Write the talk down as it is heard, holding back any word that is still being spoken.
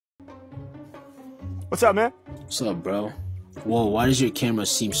What's up, man? What's up, bro? Whoa, why does your camera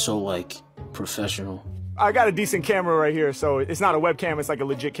seem so, like, professional? I got a decent camera right here, so it's not a webcam, it's like a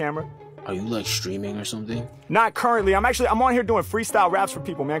legit camera. Are you, like, streaming or something? Not currently. I'm on here doing freestyle raps for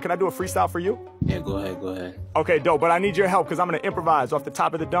people, man. Can I do a freestyle for you? Yeah, go ahead. Okay, dope, but I need your help because I'm gonna improvise off the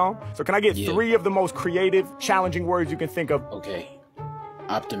top of the dome. So can I get 3 of the most creative, challenging words you can think of? Okay.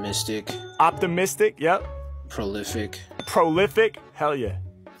 Optimistic. Optimistic, yep. Prolific. Prolific, hell yeah.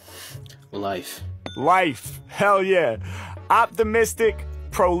 Life. Life, hell yeah. Optimistic,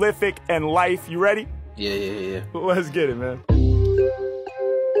 prolific, and life. You ready? Yeah. Let's get it, man.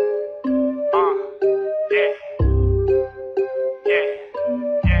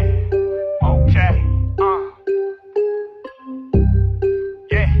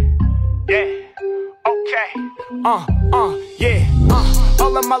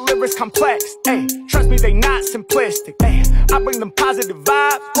 All of my lyrics complex, ayy. Trust me, they not simplistic, ayy. I bring them positive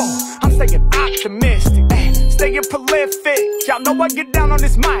vibes, whoa. I'm staying optimistic, ayy. Staying prolific, y'all know I get down on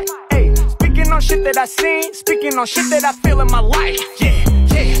this mic, ayy. Speaking on shit that I seen, speaking on shit that I feel in my life, yeah.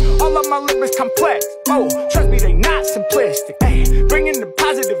 All of my lyrics complex, whoa. Trust me, they not simplistic, ayy. Bringing the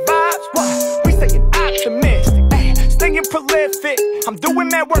positive vibes, whoa. We staying optimistic, ayy. Staying prolific, I'm doing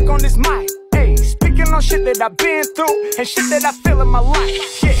mad work on this mic, ayy. Speaking on shit that I've been through and shit that I feel in my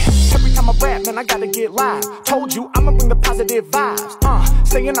life, yeah. Every time I rap, man, I gotta get live. Told you, I'ma bring the positive vibes,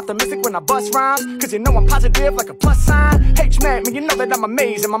 staying optimistic when I bust rhymes, cause you know I'm positive like a plus sign. H-Man, man, you know that I'm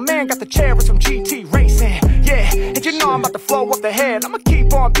amazing. My man got the cherries from GT Racing, yeah. And you know I'm about to flow off the head. I'ma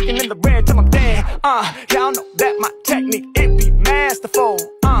keep on peeking in the red till I'm dead, y'all know that my technique, it be masterful,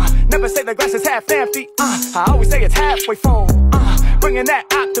 never say the glass is half empty, I always say it's halfway full, bringing that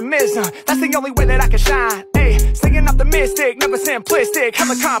optimism, that's the only way that I can shine, ayy. Staying optimistic, never simplistic,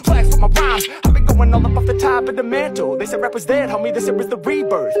 hella complex with my rhymes. I've been going all up off the top of the mantle. They said rappers dead, homie, this is the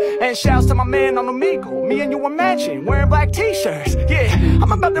rebirth. And shouts to my man on Omegle, me and you are matching, wearing black t-shirts, yeah.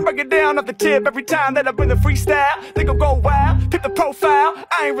 I'm about to break it down off the tip every time that I bring the freestyle. They gon' go wild, pick the profile.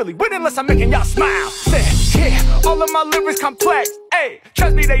 I ain't really winning unless I'm making y'all smile. Yeah, all of my lyrics complex, ayy.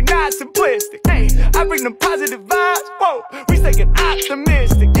 Trust me, they not simplistic, ayy. I bring them positive vibes, whoa. We staying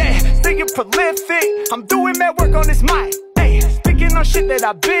optimistic, yeah. Staying prolific, I'm doing mad work on this mic, ayy. Speaking on shit that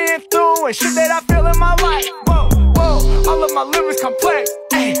I've been through and shit that I feel in my life, whoa. All of my lyrics complex,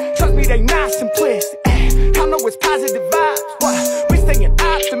 ayy. Trust me, they not simplistic, ayy. I know it's positive vibes, whoa. We staying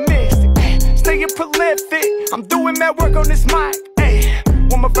optimistic, ayy. Staying prolific, I'm doing mad work on this mic,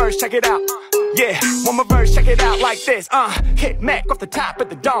 ayy. One more verse, check it out. Yeah, one more verse, check it out like this, hit Mac off the top of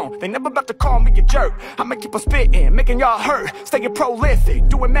the dome. They never about to call me a jerk. I'ma keep on spitting, making y'all hurt. Staying prolific,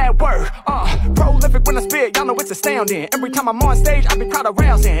 doing mad work, prolific when I spit, y'all know it's astounding. Every time I'm on stage, I be proud of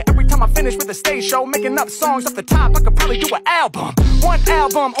rousing. Every time I finish with a stage show, making up songs off the top, I could probably do an album. One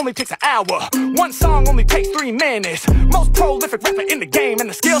album only takes an hour. One song only takes 3 minutes. Most prolific rapper in the game, and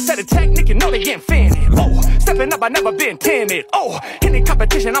the skill set and technique, you know they infinite. Oh, stepping up, I never been timid. Oh, any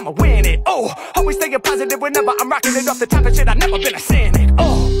competition, I'ma win it. Oh, always staying positive whenever I'm rocking it off the top of shit. I never been a cynic.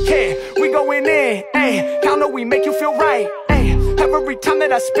 Oh, yeah, we going in, ayy. Y'all know we make you feel right, ayy. Every time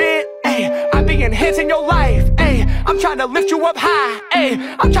that I spit, ayy, I be enhancing your life, ayy. I'm trying to lift you up high,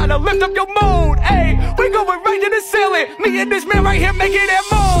 ayy. I'm trying to lift up your mood, ayy. We going right to the ceiling. Me and this man right here making that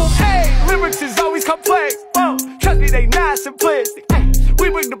move, ayy. Lyrics is always complex, whoa. Trust me, they not simplistic, ayy. We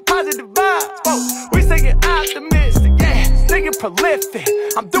bring the positive vibes, whoa. We staying optimistic, yeah. Staying prolific,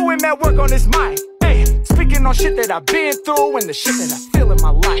 I'm doing that work on this mic, ayy. Speaking on shit that I've been through and the shit that I feel in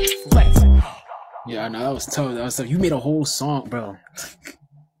my life. Let's go. Yeah, I know, that was tough. You made a whole song, bro.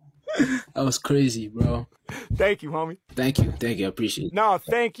 That was crazy, bro. Thank you, homie. Thank you, I appreciate it. No,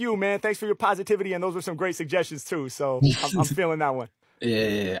 thank you, man. Thanks for your positivity, and those were some great suggestions too, so I'm feeling that one.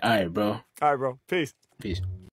 Yeah, all right, bro. All right, bro. Peace. Peace.